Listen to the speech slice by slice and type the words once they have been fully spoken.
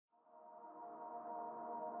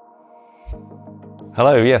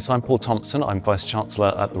Hello, yes, I'm Paul Thompson. I'm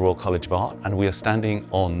Vice-Chancellor at the Royal College of Art, and we are standing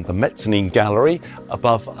on the mezzanine gallery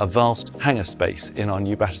above a vast hangar space in our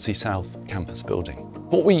new Battersea South campus building.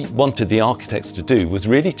 What we wanted the architects to do was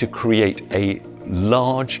really to create a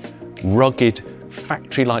large, rugged,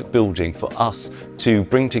 factory-like building for us to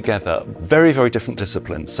bring together very, very different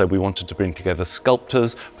disciplines. So we wanted to bring together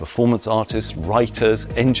sculptors, performance artists, writers,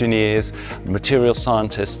 engineers, material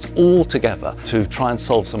scientists, all together to try and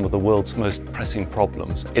solve some of the world's most pressing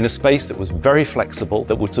problems in a space that was very flexible,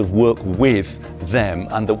 that would sort of work with them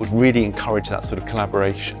and that would really encourage that sort of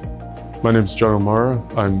collaboration. My name is John O'Mara.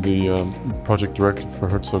 I'm the project director for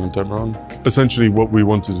Herzog de Meuron. Essentially what we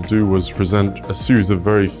wanted to do was present a series of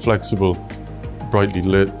very flexible, brightly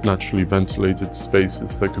lit, naturally ventilated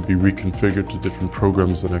spaces that could be reconfigured to different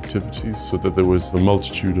programs and activities so that there was a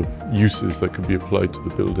multitude of uses that could be applied to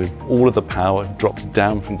the building. All of the power drops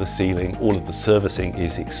down from the ceiling, all of the servicing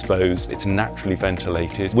is exposed, it's naturally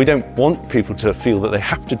ventilated. We don't want people to feel that they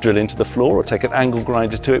have to drill into the floor or take an angle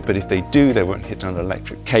grinder to it, but if they do, they won't hit an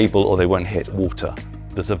electric cable or they won't hit water.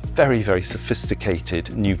 There's a very, very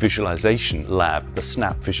sophisticated new visualization lab, the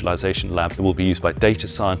SNAP visualization lab, that will be used by data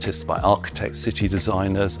scientists, by architects, city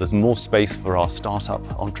designers. There's more space for our startup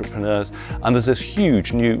entrepreneurs. And there's this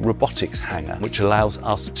huge new robotics hangar, which allows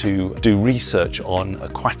us to do research on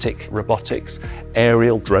aquatic robotics,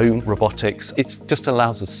 aerial drone robotics. It just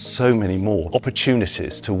allows us so many more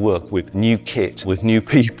opportunities to work with new kit, with new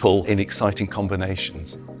people in exciting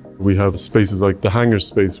combinations. We have spaces like the hangar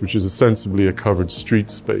space, which is ostensibly a covered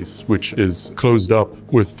street space, which is closed up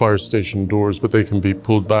with fire station doors, but they can be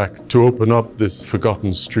pulled back to open up this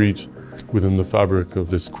forgotten street within the fabric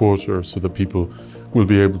of this quarter so that people will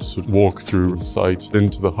be able to sort of walk through the site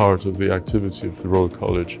into the heart of the activity of the Royal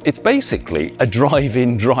College. It's basically a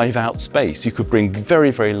drive-in, drive-out space. You could bring very,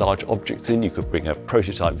 very large objects in. You could bring a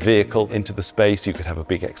prototype vehicle into the space. You could have a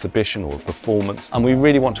big exhibition or a performance. And we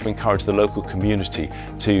really want to encourage the local community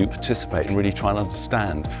to participate and really try and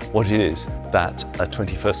understand what it is that a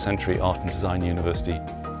 21st century art and design university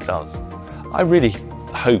does. I really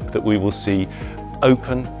hope that we will see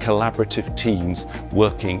open, collaborative teams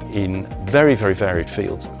working in very, very varied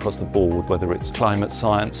fields across the board, whether it's climate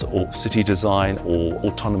science or city design or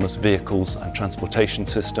autonomous vehicles and transportation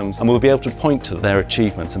systems. And we'll be able to point to their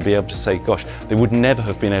achievements and be able to say, gosh, they would never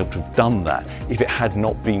have been able to have done that if it had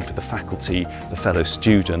not been for the faculty, the fellow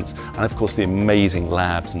students, and of course the amazing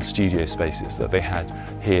labs and studio spaces that they had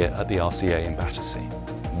here at the RCA in Battersea.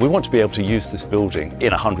 We want to be able to use this building in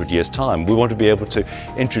 100 years' time. We want to be able to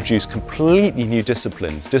introduce completely new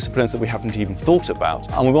disciplines that we haven't even thought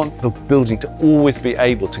about. And we want the building to always be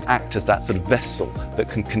able to act as that sort of vessel that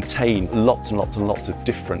can contain lots and lots and lots of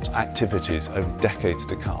different activities over decades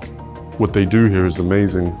to come. What they do here is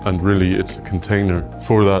amazing, and really it's a container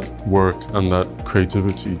for that work and that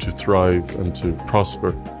creativity to thrive and to prosper.